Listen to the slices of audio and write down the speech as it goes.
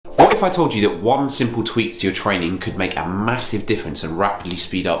if I told you that one simple tweak to your training could make a massive difference and rapidly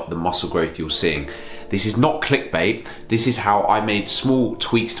speed up the muscle growth you're seeing? This is not clickbait. This is how I made small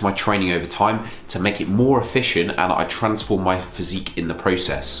tweaks to my training over time to make it more efficient, and I transformed my physique in the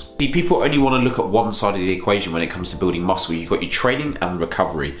process. See, people only want to look at one side of the equation when it comes to building muscle. You've got your training and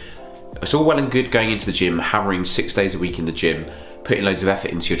recovery. It's all well and good going into the gym, hammering 6 days a week in the gym, putting loads of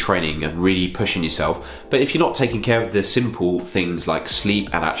effort into your training and really pushing yourself. But if you're not taking care of the simple things like sleep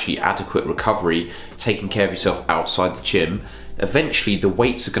and actually adequate recovery, taking care of yourself outside the gym, eventually the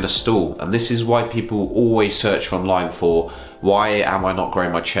weights are going to stall. And this is why people always search online for, why am I not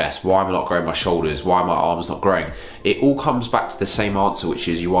growing my chest? Why am I not growing my shoulders? Why are my arms not growing? It all comes back to the same answer, which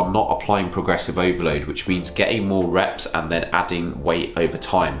is you are not applying progressive overload, which means getting more reps and then adding weight over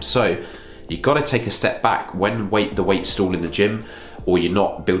time. So you've got to take a step back when the weights stall in the gym, or you're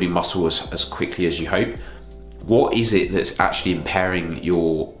not building muscle as quickly as you hope. What is it that's actually impairing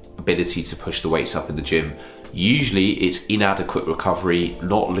your ability to push the weights up in the gym? Usually it's inadequate recovery,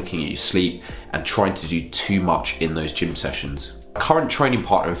 not looking at your sleep, and trying to do too much in those gym sessions. My current training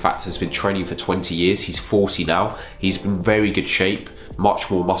partner, in fact, has been training for 20 years. He's 40 now. He's been in very good shape,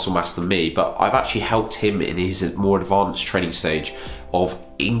 much more muscle mass than me, but I've actually helped him in his more advanced training stage of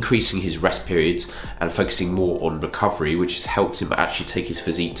increasing his rest periods and focusing more on recovery, which has helped him actually take his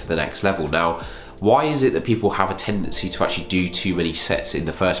physique to the next level. Now, why is it that people have a tendency to actually do too many sets in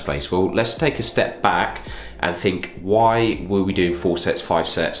the first place? Well, let's take a step back and think, why were we doing 4 sets, 5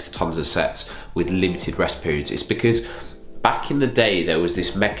 sets, tons of sets with limited rest periods? It's because back in the day, there was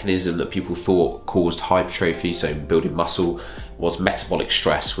this mechanism that people thought caused hypertrophy, so building muscle, was metabolic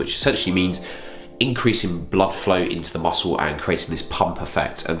stress, which essentially means increasing blood flow into the muscle and creating this pump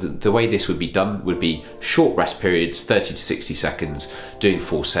effect. And the way this would be done would be short rest periods, 30 to 60 seconds, doing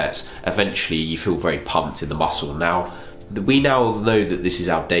 4 sets. Eventually you feel very pumped in the muscle. Now, we now know that this is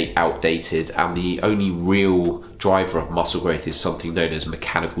outdated, and the only real driver of muscle growth is something known as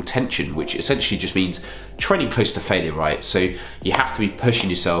mechanical tension, which essentially just means training close to failure, right? So you have to be pushing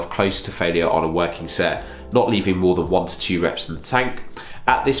yourself close to failure on a working set, not leaving more than 1 to 2 reps in the tank.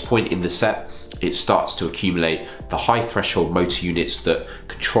 At this point in the set, it starts to accumulate the high threshold motor units that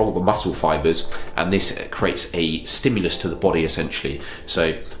control the muscle fibers, and this creates a stimulus to the body essentially.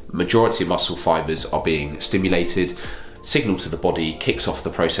 So majority of muscle fibers are being stimulated, signal to the body, kicks off the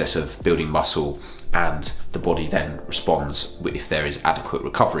process of building muscle, and the body then responds if there is adequate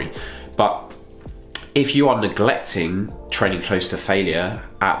recovery. But if you are neglecting training close to failure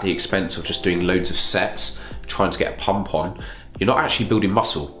at the expense of just doing loads of sets, trying to get a pump on, you're not actually building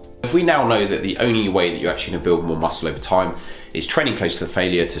muscle. If we now know that the only way that you're actually going to build more muscle over time is training close to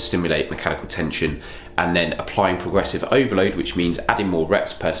failure to stimulate mechanical tension, and then applying progressive overload, which means adding more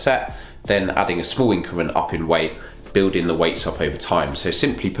reps per set, then adding a small increment up in weight, building the weights up over time. So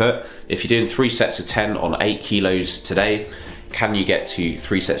simply put, if you're doing 3 sets of 10 on 8 kilos today, can you get to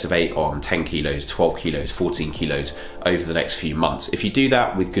 3 sets of 8 on 10 kilos, 12 kilos, 14 kilos over the next few months? If you do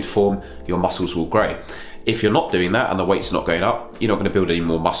that with good form, your muscles will grow. If you're not doing that and the weight's not going up, you're not going to build any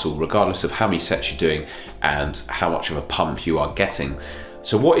more muscle, regardless of how many sets you're doing and how much of a pump you are getting.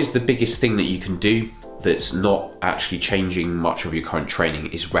 So what is the biggest thing that you can do that's not actually changing much of your current training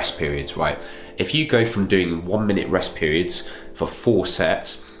is rest periods, right? If you go from doing 1-minute rest periods for 4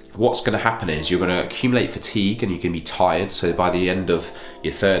 sets, what's going to happen is you're going to accumulate fatigue and you can be tired. So by the end of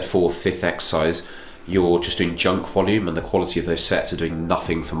your 3rd, 4th, 5th exercise, you're just doing junk volume and the quality of those sets are doing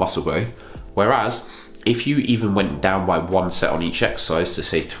nothing for muscle growth. Whereas if you even went down by 1 set on each exercise to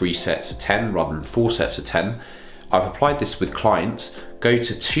say 3 sets of 10 rather than 4 sets of 10, I've applied this with clients, go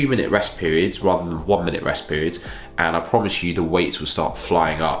to 2-minute rest periods rather than 1-minute rest periods, and I promise you the weights will start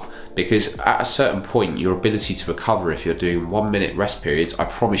flying up. Because at a certain point, your ability to recover, if you're doing 1-minute rest periods, I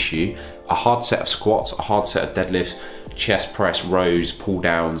promise you, a hard set of squats, a hard set of deadlifts, chest press, rows, pull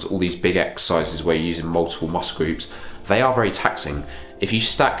downs, all these big exercises where you're using multiple muscle groups, they are very taxing. If you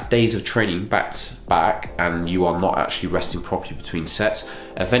stack days of training back to back and you are not actually resting properly between sets,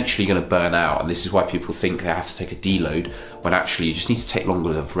 eventually you're going to burn out. And this is why people think they have to take a deload when actually you just need to take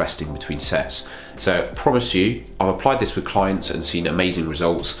longer of resting between sets. So I promise you, I've applied this with clients and seen amazing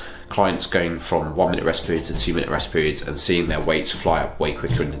results. Clients going from 1-minute rest periods to 2-minute rest periods and seeing their weights fly up way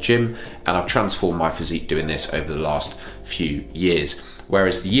quicker in the gym. And I've transformed my physique doing this over the last few years.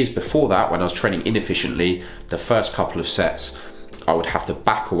 Whereas the years before that, when I was training inefficiently, the first couple of sets, I would have to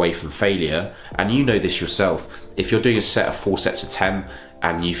back away from failure. And you know this yourself. If you're doing a set of 4 sets of 10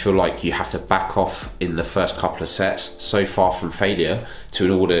 and you feel like you have to back off in the first couple of sets so far from failure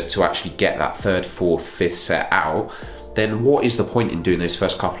in order to actually get that 3rd, 4th, 5th set out, then what is the point in doing those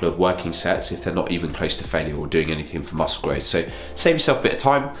first couple of working sets if they're not even close to failure or doing anything for muscle growth? So save yourself a bit of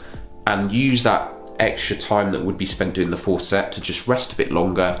time, and use that extra time that would be spent doing the 4th set to just rest a bit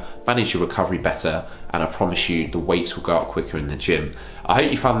longer, manage your recovery better, and I promise you the weights will go up quicker in the gym. I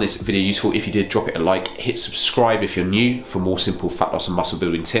hope you found this video useful. If you did, drop it a like, hit subscribe if you're new for more simple fat loss and muscle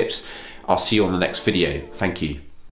building tips. I'll see you on the next video. Thank you.